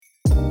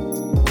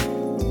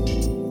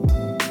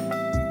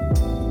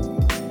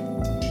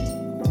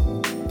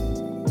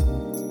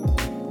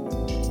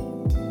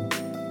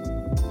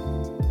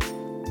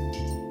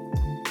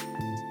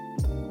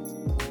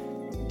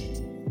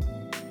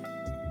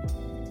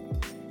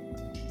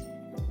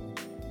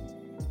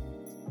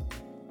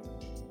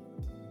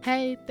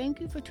Hey,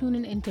 thank you for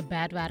tuning into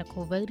Bad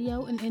Radical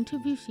Radio, an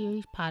interview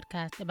series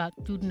podcast about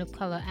student of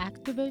color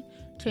activists,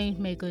 change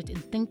makers,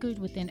 and thinkers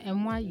within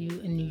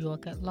NYU and New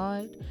York at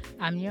large.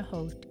 I'm your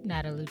host,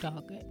 Natalie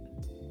Doggett.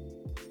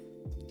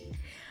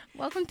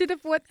 Welcome to the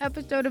fourth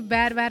episode of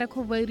Bad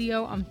Radical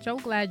Radio. I'm so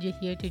glad you're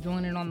here to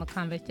join in on the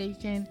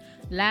conversation.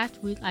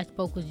 Last week, I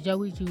spoke with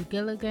Joey Jude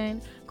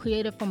Gilligan,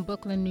 creator from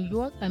Brooklyn, New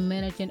York, and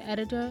managing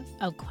editor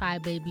of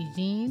Crybaby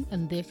Zine.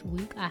 And this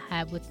week, I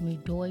have with me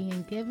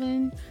Dorian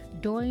Givens.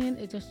 Dorian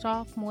is a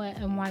sophomore at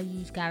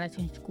NYU's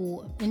Gallatin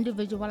School of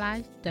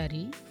Individualized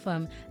Study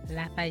from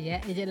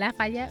Lafayette. Is it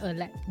Lafayette or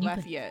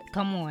Lafayette?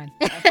 Come on.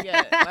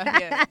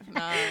 Lafayette.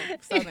 No,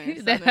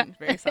 southern,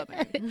 very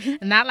southern.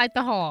 Not like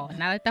the hall,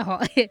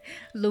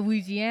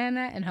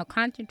 Louisiana, and her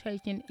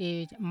concentration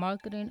is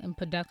marketing and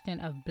production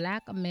of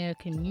Black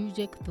American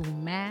music through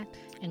math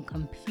and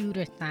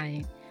computer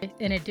science.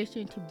 In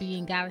addition to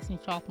being Gallatin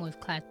Sophomore's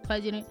class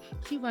president,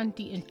 she runs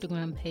the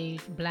Instagram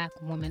page Black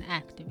Woman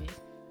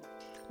Activist.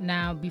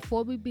 Now,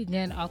 before we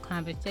begin our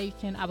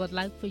conversation, I would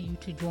like for you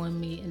to join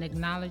me in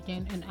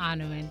acknowledging and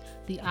honoring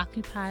the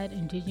occupied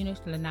indigenous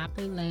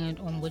Lenape land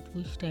on which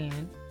we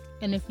stand.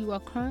 And if you are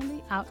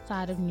currently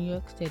outside of New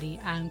York City,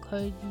 I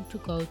encourage you to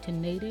go to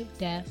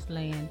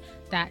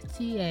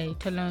native-land.ca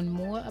to learn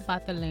more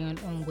about the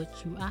land on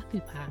which you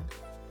occupy.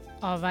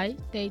 Alright,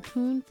 stay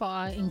tuned for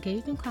our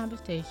engaging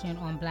conversation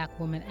on Black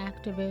women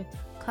activism,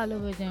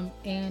 colorism,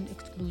 and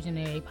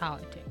exclusionary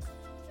politics.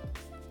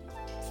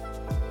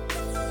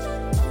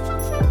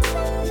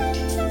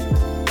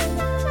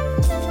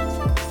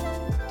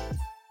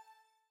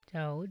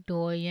 So,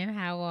 Dorian,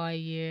 how are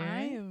you?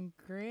 I am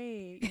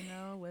great,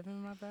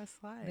 living my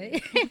best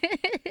life.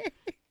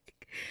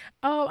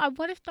 I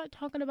want to start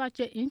talking about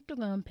your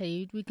Instagram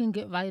page. We can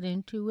get right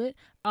into it.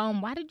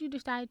 Why did you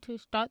decide to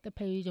start the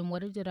page and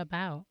what is it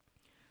about?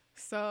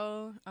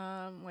 So,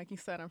 like you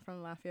said, I'm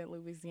from Lafayette,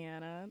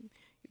 Louisiana.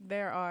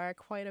 There are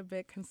quite a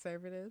bit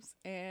conservatives,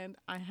 and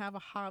I have a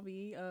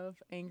hobby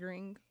of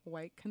angering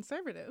white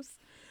conservatives.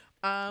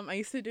 I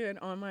used to do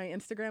it on my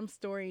Instagram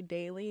story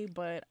daily,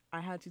 but I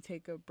had to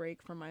take a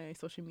break from my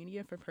social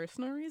media for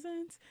personal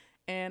reasons.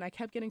 And I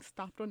kept getting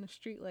stopped on the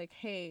street like,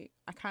 hey,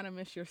 I kind of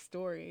miss your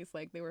stories.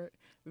 Like they were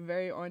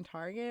very on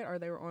target or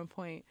they were on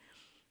point.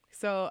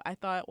 So I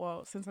thought,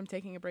 well, since I'm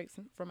taking a break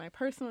from my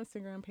personal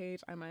Instagram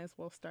page, I might as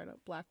well start up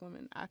Black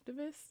Women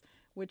Activists,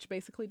 which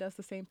basically does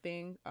the same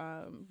thing.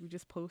 We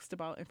just post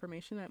about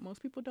information that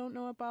most people don't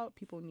know about,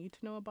 people need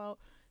to know about,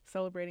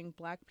 celebrating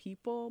Black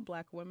people,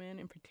 Black women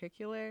in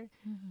particular,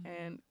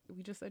 and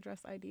we just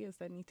address ideas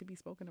that need to be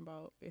spoken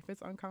about. If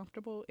it's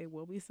uncomfortable, it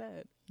will be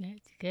said.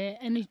 That's good.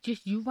 And it's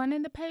just you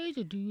running the page,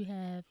 or do you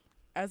have...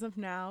 As of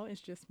now, it's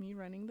just me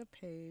running the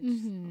page.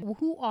 Well,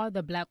 who are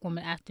the Black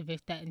women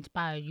activists that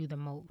inspire you the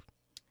most?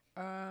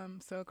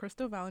 So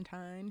Crystal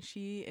Valentine,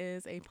 she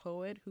is a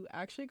poet who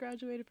actually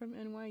graduated from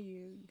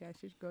NYU. You guys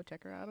should go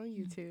check her out on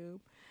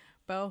YouTube.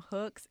 Bell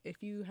Hooks,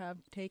 if you have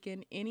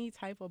taken any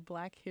type of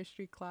Black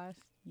history class,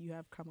 you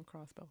have come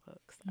across Bell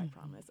Hooks, I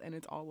promise. And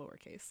it's all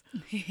lowercase.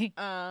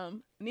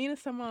 Nina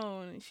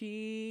Simone,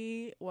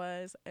 she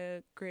was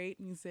a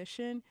great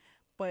musician,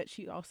 but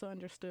she also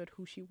understood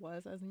who she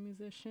was as a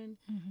musician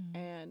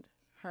and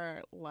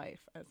her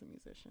life as a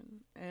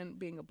musician and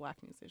being a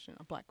Black musician,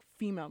 a Black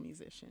female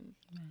musician.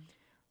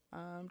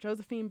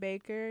 Josephine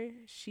Baker,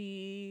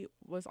 she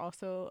was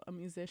also a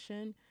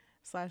musician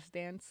 /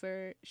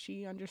 dancer.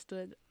 She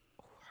understood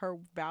her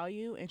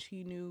value and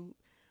she knew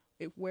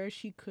where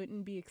she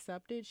couldn't be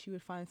accepted, she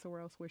would find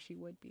somewhere else where she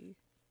would be.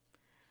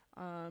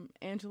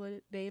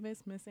 Angela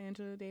Davis, Miss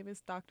Angela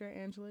Davis, Dr.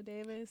 Angela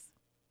Davis,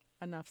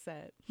 enough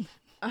said.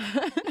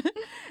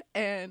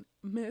 And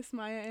Miss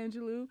Maya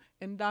Angelou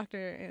and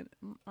Dr.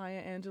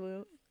 Maya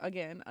Angelou,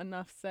 again,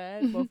 enough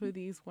said. Both of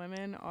these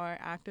women are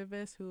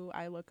activists who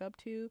I look up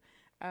to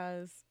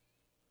as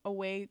a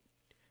way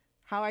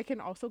how I can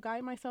also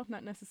guide myself,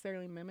 not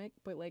necessarily mimic,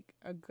 but like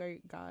a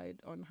great guide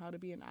on how to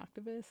be an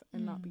activist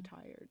and not be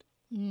tired.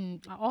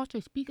 Also,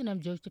 speaking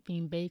of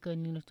Josephine Baker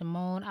and Nina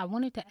Simone, I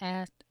wanted to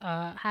ask,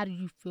 how do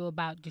you feel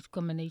about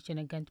discrimination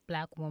against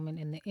Black women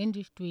in the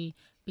industry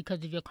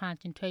because of your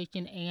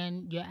concentration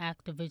and your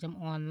activism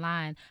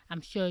online?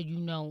 I'm sure you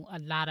know a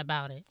lot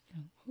about it.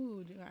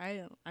 Ooh,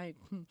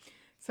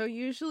 so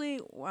usually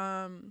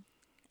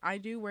I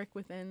do work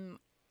within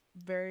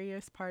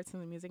various parts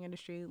in the music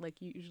industry,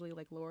 like usually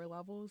like lower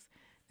levels.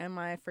 And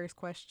my first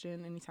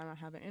question anytime I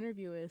have an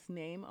interview is,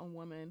 name a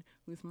woman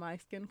who's my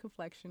skin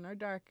complexion or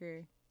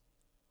darker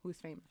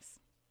who's famous.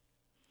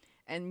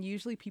 And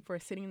usually people are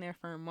sitting there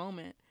for a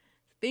moment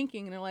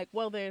thinking, and they're like,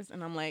 well,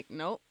 and I'm like,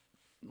 nope,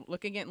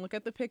 look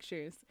at the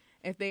pictures.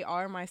 If they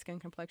are my skin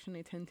complexion,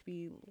 they tend to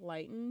be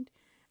lightened.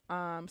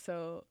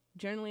 So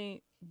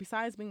generally,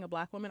 besides being a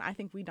Black woman, I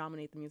think we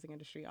dominate the music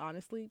industry,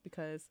 honestly,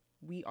 because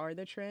we are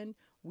the trend.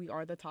 We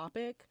are the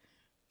topic.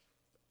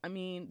 I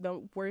mean,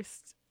 the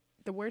worst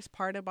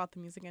part about the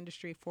music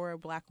industry for a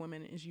Black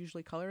woman is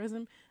usually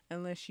colorism,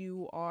 unless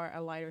you are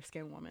a lighter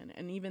skinned woman.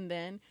 And even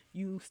then,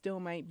 you still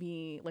might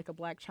be like a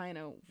Blac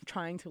Chyna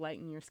trying to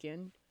lighten your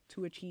skin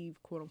to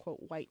achieve quote unquote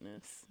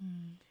whiteness.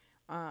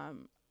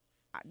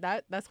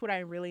 That's what I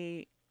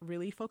really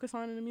focus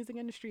on in the music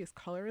industry is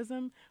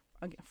colorism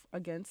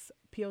against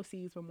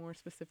POCs, but more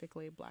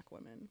specifically Black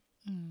women.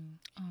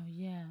 Oh,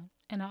 yeah.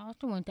 And I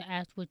also want to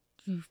ask what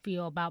you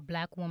feel about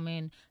Black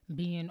women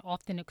being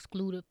often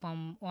excluded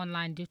from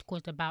online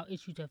discourse about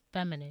issues of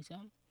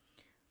feminism.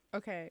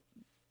 Okay,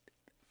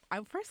 I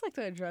would first like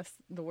to address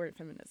the word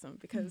feminism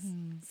because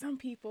some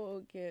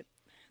people get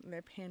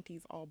their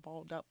panties all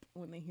balled up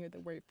when they hear the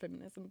word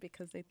feminism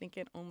because they think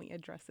it only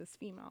addresses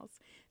females.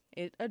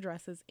 It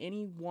addresses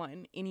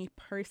anyone, any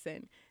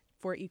person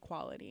for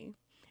equality.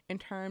 In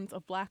terms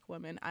of Black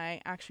women,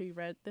 I actually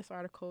read this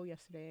article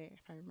yesterday.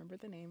 If I remember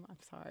the name, I'm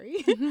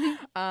sorry.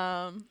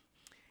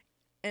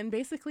 And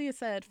basically it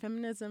said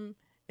feminism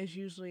is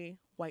usually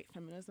white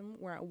feminism,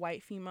 where a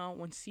white female,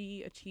 when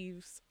she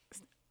achieves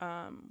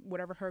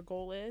whatever her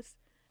goal is,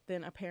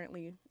 then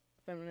apparently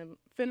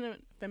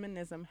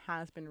feminism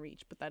has been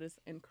reached, but that is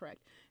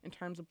incorrect. In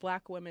terms of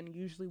Black women,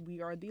 usually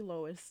we are the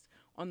lowest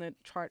on the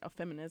chart of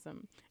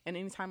feminism. And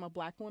anytime a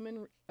Black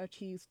woman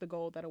achieves the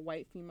goal that a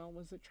white female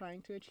was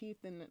trying to achieve,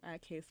 then in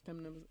that case,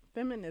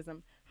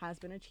 feminism has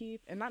been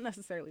achieved. And not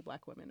necessarily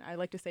Black women. I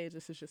like to say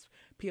this is just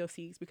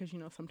POCs because,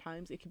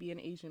 sometimes it could be an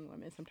Asian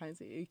woman. Sometimes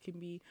it can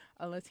be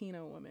a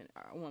Latino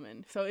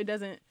woman. So it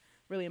doesn't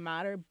really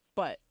matter.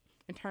 But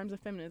in terms of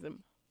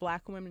feminism,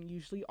 Black women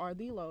usually are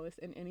the lowest,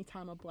 and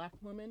anytime a Black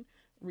woman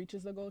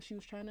reaches the goal she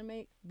was trying to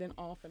make, then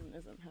all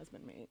feminism has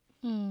been made.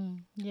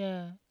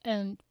 Yeah.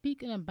 And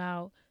speaking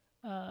about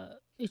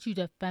issues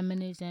of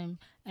feminism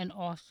and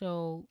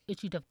also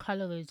issues of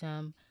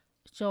colorism,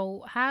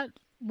 so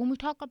when we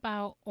talk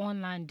about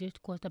online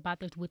discourse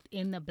about this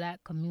within the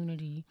Black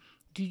community,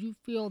 do you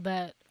feel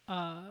that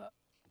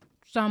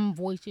some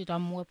voices are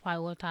more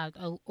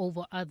prioritized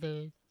over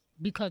others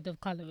because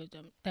of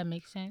colorism? That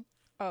makes sense?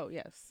 Oh,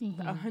 yes.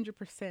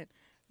 100%.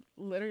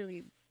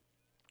 Literally,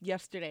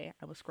 yesterday,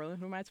 I was scrolling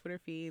through my Twitter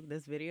feed.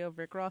 This video of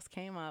Rick Ross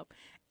came up,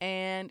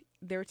 and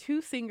there were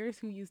two singers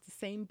who used the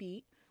same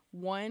beat.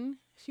 One,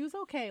 she was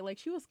okay, like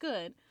she was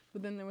good,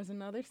 but then there was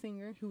another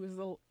singer who was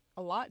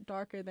a lot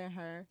darker than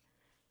her.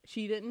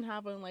 She didn't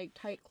have on like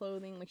tight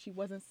clothing, like she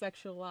wasn't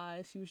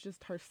sexualized. She was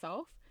just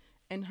herself,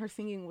 and her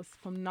singing was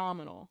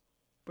phenomenal.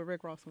 But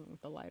Rick Ross went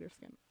with the lighter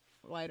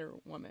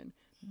woman,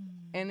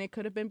 and it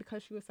could have been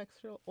because she was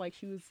sexual, like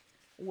she was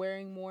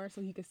wearing more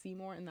so he could see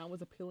more, and that was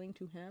appealing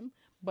to him.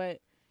 But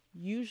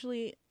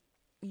usually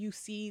you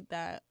see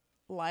that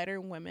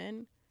lighter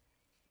women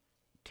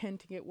tend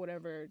to get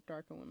whatever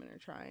darker women are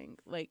trying,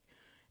 like,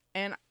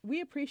 and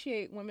we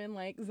appreciate women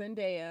like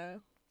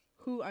Zendaya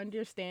who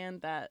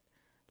understand that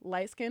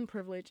light skin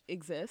privilege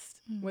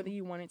exists, whether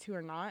you want it to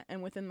or not.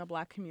 And within the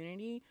Black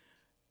community,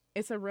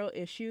 it's a real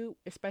issue,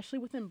 especially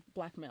within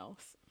Black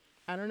males.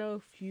 I don't know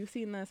if you've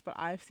seen this, but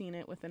I've seen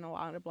it within a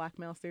lot of Black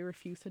males. They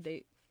refuse to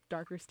date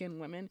darker skinned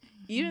women,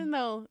 even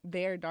though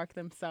they're dark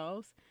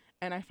themselves.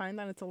 And I find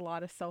that it's a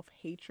lot of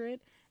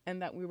self-hatred,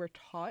 and that we were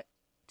taught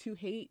to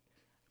hate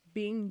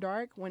being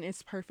dark when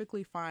it's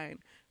perfectly fine.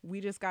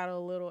 We just got a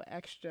little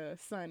extra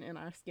sun in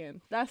our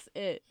skin. That's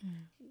it.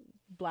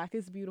 Black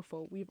is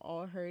beautiful. We've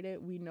all heard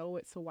it. We know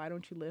it. So why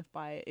don't you live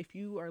by it? If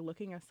you are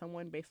looking at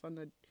someone based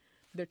on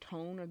their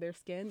tone of their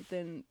skin,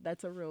 then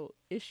that's a real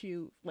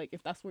issue. Like,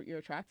 if that's what you're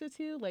attracted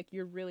to, like,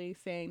 you're really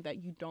saying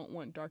that you don't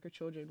want darker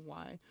children.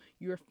 Why?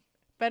 You're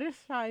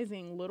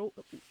fetishizing little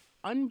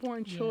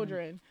unborn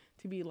children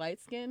to be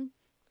light skinned.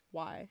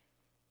 Why?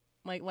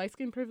 Like, light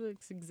skin privilege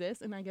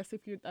exists, and I guess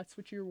if that's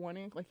what you're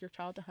wanting, like your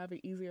child to have an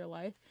easier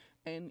life,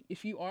 and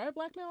if you are a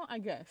Black male, I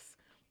guess,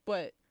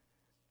 but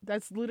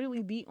that's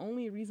literally the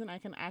only reason I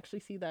can actually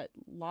see that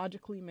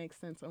logically makes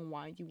sense on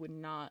why you would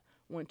not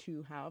want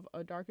to have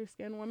a darker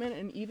skinned woman.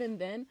 And even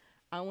then,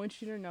 I want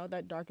you to know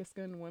that darker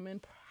skinned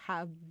women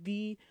have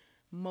the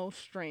most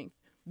strength,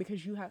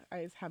 because you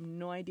guys have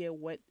no idea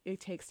what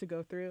it takes to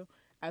go through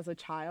as a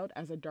child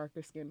as a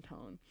darker skin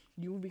tone.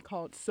 You will be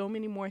called so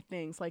many more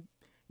things. Like,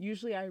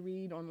 usually I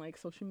read on like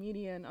social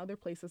media and other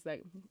places that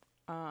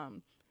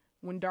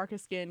when darker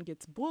skin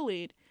gets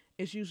bullied,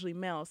 it's usually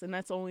males, and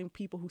that's only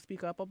people who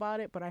speak up about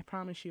it. But I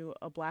promise you,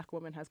 a Black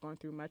woman has gone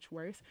through much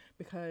worse,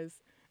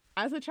 because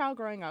as a child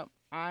growing up,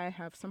 I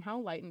have somehow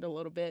lightened a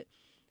little bit,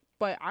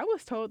 but I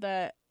was told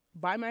that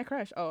by my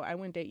crush, oh, I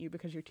wouldn't date you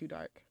because you're too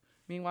dark.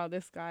 Meanwhile,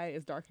 this guy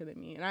is darker than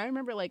me. And I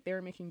remember like they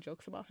were making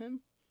jokes about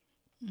him,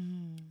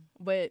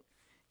 but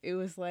it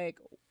was like,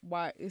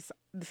 why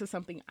this is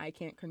something I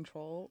can't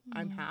control.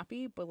 I'm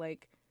happy, but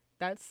like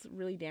that's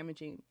really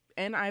damaging.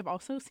 And I've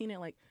also seen it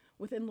like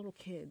within little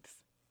kids.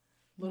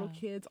 Little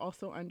kids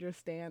also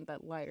understand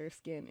that lighter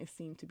skin is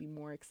seen to be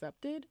more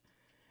accepted.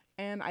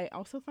 And I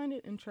also find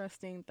it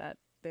interesting that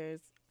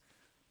there's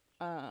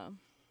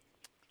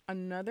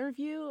another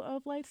view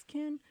of light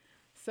skin.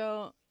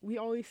 So we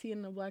always see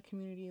in the Black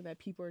community that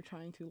people are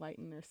trying to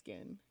lighten their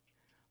skin.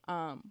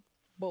 But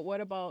what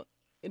about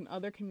in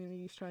other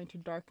communities trying to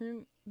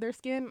darken their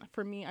skin?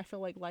 For me, I feel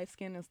like light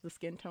skin is the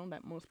skin tone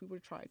that most people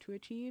try to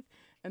achieve.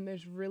 And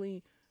there's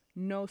really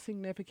no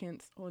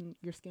significance on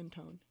your skin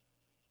tone.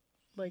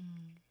 Like,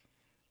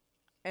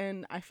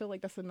 and I feel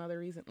like that's another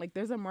reason. Like,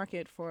 there's a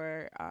market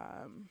for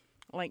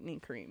lightening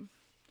cream.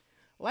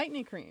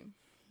 Lightening cream,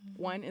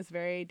 one, is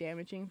very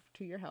damaging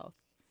to your health.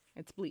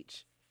 It's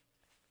bleach.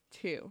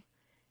 Two,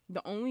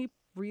 the only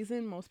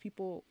reason most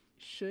people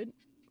should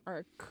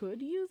or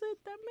could use it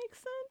that makes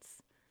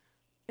sense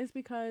is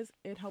because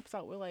it helps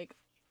out with like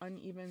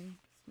uneven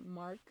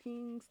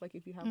markings, like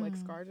if you have like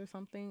scars or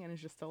something, and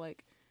it's just to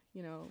like,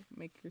 you know,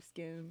 make your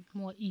skin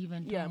more even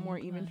toned. Yeah, more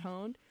even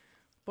toned.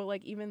 But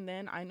like even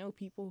then, I know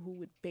people who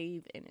would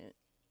bathe in it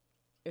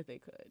if they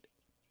could.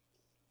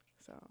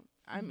 So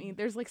I mean,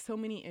 there's like so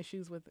many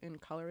issues within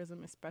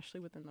colorism, especially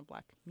within the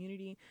Black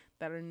community,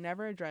 that are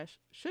never addressed,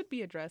 should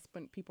be addressed,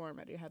 but people aren't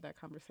ready to have that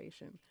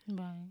conversation.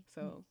 Right.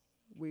 So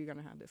we're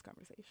gonna have this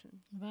conversation.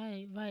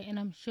 Right, right. And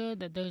I'm sure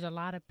that there's a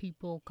lot of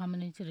people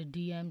coming into the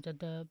DMs of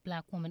the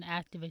Black Woman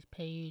Activist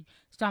page.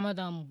 Some of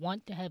them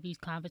want to have these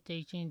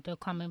conversations. They're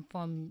coming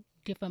from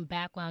different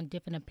backgrounds,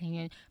 different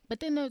opinions. But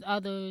then there's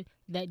others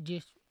that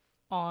just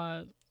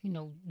are, you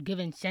know,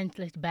 giving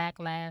senseless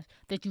backlash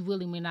that you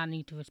really may not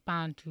need to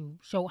respond to.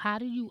 So how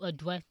do you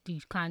address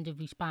these kinds of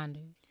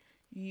responders?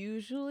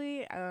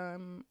 Usually,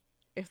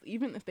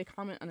 if they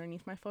comment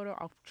underneath my photo,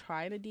 I'll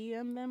try to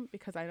DM them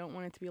because I don't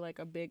want it to be like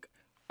a big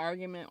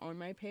argument on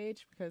my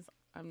page because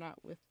I'm not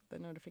with the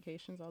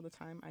notifications all the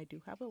time. I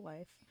do have a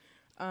life.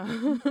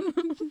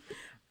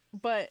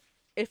 But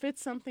if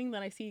it's something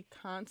that I see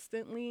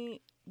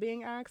constantly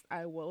being asked,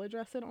 I will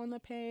address it on the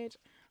page.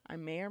 I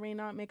may or may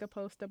not make a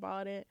post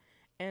about it.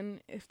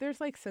 And if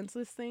there's like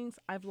senseless things,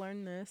 I've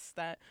learned this,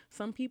 that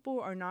some people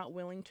are not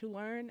willing to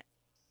learn,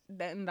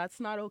 then that's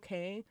not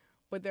okay.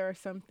 But there are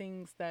some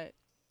things that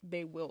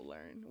they will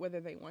learn,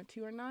 whether they want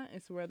to or not.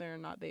 It's whether or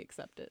not they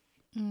accept it.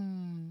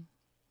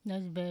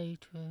 That's very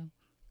true.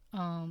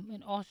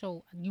 And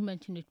also, you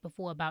mentioned this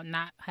before about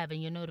not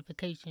having your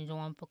notifications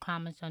on for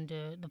comments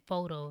under the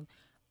photo.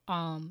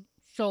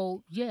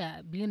 So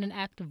yeah, being an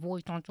active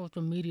voice on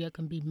social media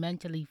can be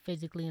mentally,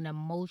 physically, and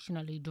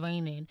emotionally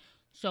draining.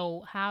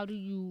 So how do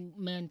you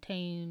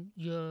maintain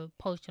your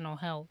personal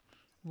health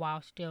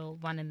while still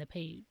running the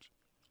page?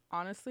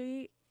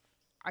 Honestly,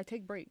 I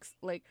take breaks.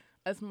 Like,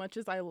 as much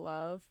as I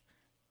love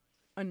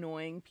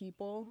annoying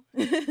people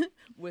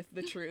with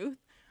the truth,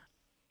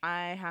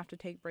 I have to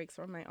take breaks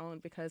on my own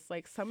because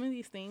like some of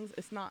these things,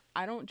 it's not,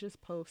 I don't just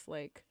post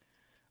like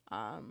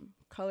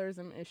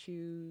colorism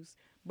issues,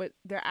 but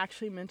they're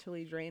actually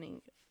mentally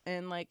draining.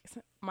 And like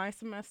my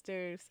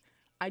semesters,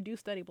 I do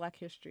study Black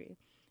history,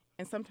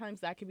 and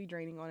sometimes that can be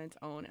draining on its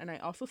own. And I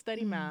also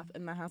study math,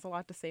 and that has a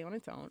lot to say on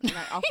its own. And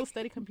I also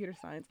study computer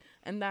science,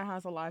 and that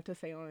has a lot to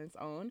say on its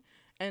own.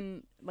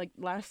 And like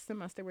last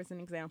semester was an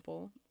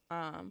example.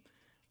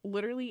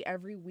 Literally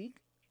every week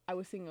I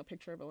was seeing a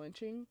picture of a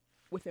lynching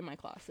within my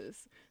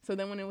classes. So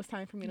then when it was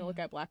time for me to look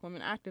at Black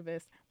women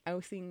activists, I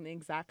was seeing the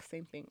exact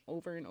same thing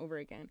over and over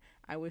again.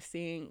 I was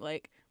seeing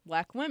like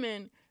Black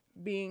women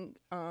being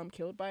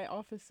killed by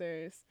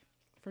officers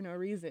for no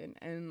reason.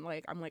 And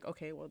like, I'm like,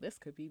 okay, well, this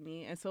could be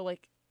me. And so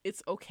like,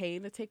 it's okay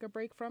to take a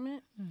break from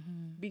it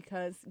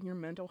because your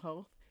mental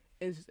health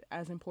is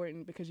as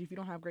important, because if you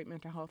don't have great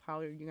mental health, how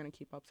are you going to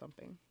keep up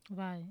something?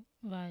 Right,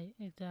 right,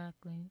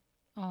 exactly.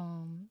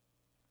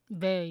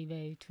 Very,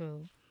 very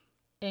true.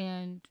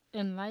 And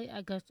in light,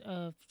 I guess,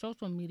 of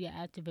social media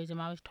activism,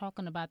 I was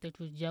talking about this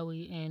with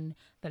Joey in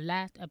the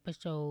last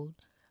episode.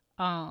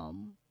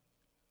 Um,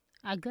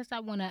 I guess I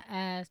want to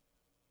ask,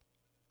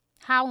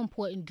 how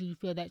important do you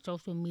feel that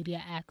social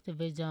media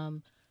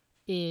activism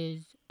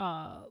is?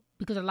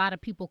 Because a lot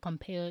of people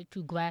compare it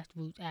to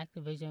grassroots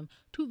activism,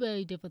 two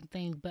very different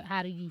things. But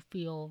how do you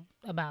feel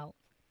about?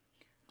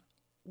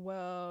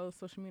 Well,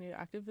 social media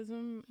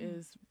activism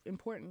is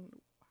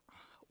important.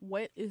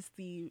 What is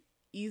the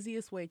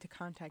easiest way to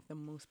contact the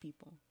most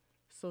people?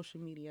 Social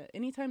media.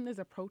 Anytime there's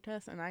a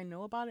protest and I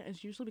know about it,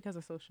 it's usually because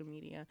of social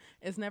media.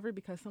 It's never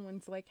because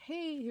someone's like,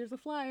 hey, here's a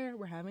flyer,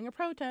 we're having a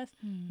protest.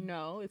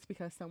 No, it's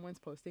because someone's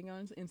posting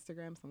on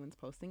Instagram, someone's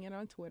posting it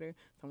on Twitter,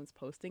 someone's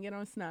posting it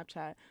on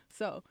Snapchat.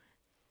 So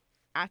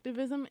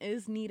activism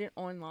is needed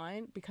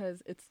online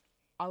because it's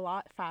a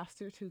lot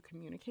faster to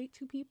communicate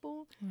to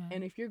people.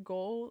 And if your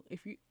goal,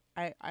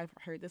 I've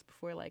heard this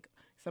before, like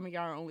some of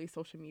y'all are only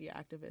social media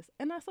activists,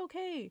 and that's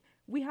okay.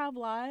 We have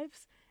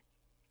lives.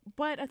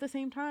 But at the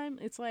same time,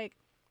 it's like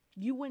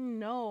you wouldn't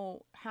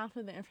know half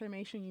of the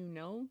information you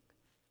know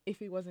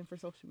if it wasn't for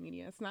social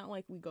media. It's not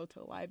like we go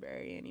to a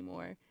library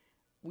anymore.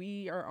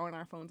 We are on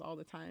our phones all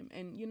the time.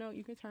 And, you know,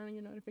 you can turn on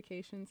your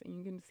notifications and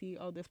you can see,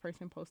 oh, this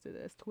person posted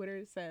this.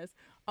 Twitter says,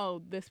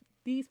 oh,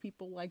 these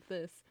people like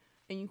this.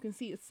 And you can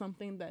see it's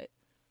something that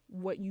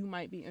what you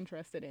might be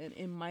interested in.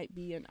 It might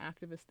be an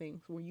activist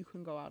thing where you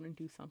can go out and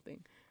do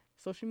something.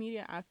 Social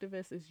media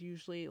activist is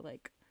usually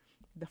like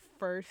the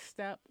first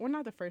step, or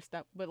not the first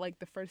step, but like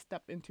the first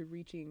step into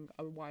reaching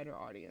a wider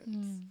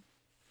audience.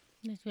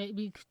 That's right.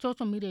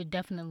 Social media is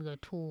definitely a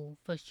tool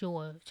for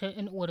sure,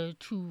 in order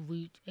to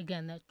reach,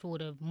 again, that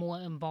sort of more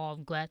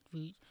involved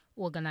grassroots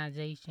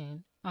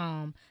organization.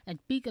 And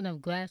speaking of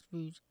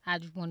grassroots, I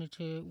just wanted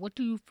to, what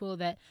do you feel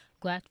that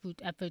grassroots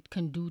efforts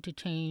can do to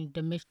change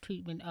the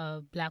mistreatment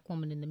of black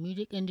women in the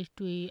music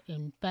industry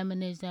and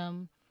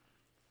feminism?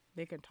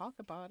 They can talk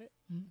about it.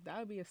 Mm. That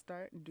would be a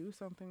start. Do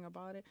something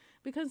about it.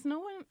 Because no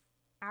one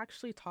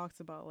actually talks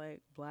about like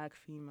black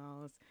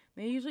females.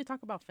 They usually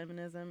talk about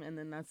feminism and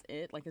then that's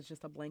it. Like it's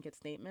just a blanket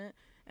statement.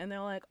 And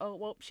they're like, oh,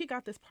 well, she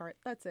got this part.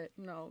 That's it.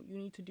 No, you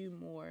need to do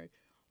more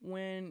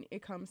when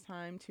it comes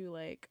time to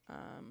like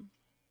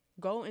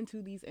go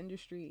into these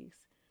industries.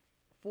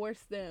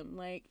 Force them.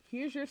 Like,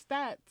 here's your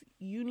stats.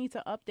 You need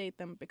to update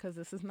them because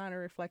this is not a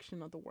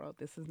reflection of the world.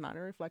 This is not a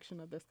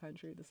reflection of this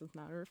country. This is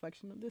not a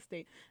reflection of this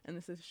state. And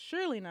this is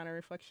surely not a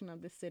reflection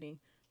of this city.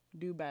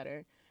 Do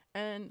better.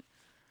 And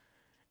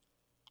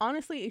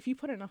honestly, if you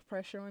put enough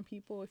pressure on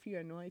people, if you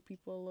annoy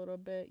people a little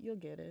bit, you'll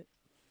get it.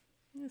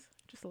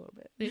 Just a little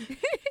bit.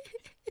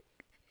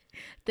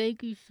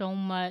 Thank you so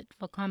much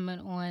for coming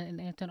on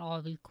and answering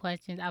all these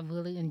questions. I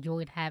really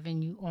enjoyed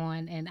having you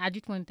on. And I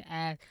just wanted to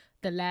ask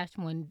the last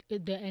one,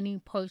 is there any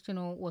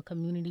personal or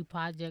community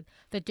project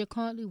that you're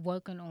currently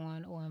working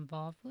on or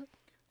involved with?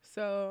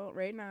 So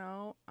right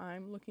now,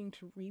 I'm looking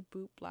to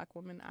reboot Black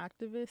Women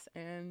Activists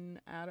and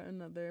add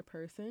another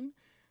person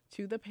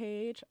to the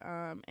page,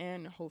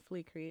 and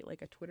hopefully create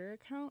like a Twitter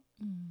account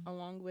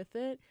along with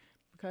it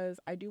because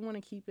I do want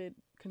to keep it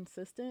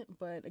consistent.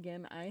 But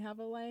again, I have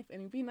a life,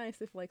 and it'd be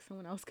nice if like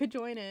someone else could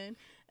join in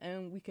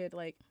and we could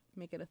like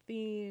make it a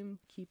theme,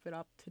 keep it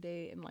up to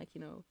date, and like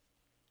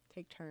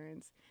take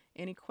turns.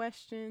 Any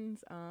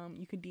questions?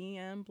 You could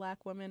DM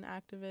Black Women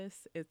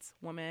Activists. It's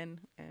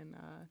woman and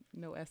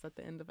no S at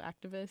the end of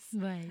activists.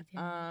 Right.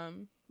 Yeah.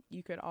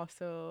 You could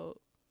also,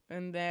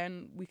 and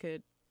then we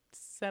could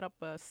set up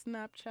a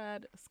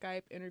Snapchat,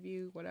 Skype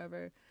interview,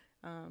 whatever.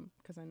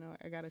 Because I know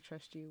I gotta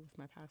trust you with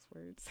my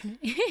passwords.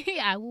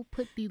 I will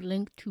put the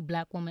link to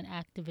Black Woman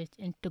Activist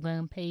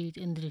Instagram page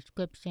in the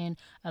description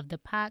of the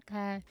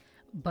podcast.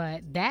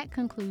 But that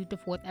concludes the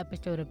 4th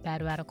episode of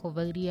Bad Radical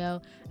Radio.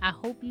 I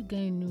hope you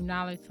gain new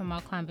knowledge from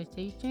our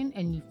conversation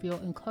and you feel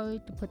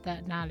encouraged to put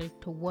that knowledge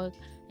to work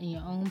in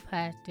your own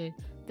practice.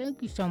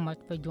 Thank you so much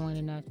for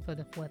joining us for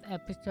the 4th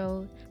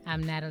episode.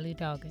 I'm Natalie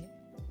Doggett.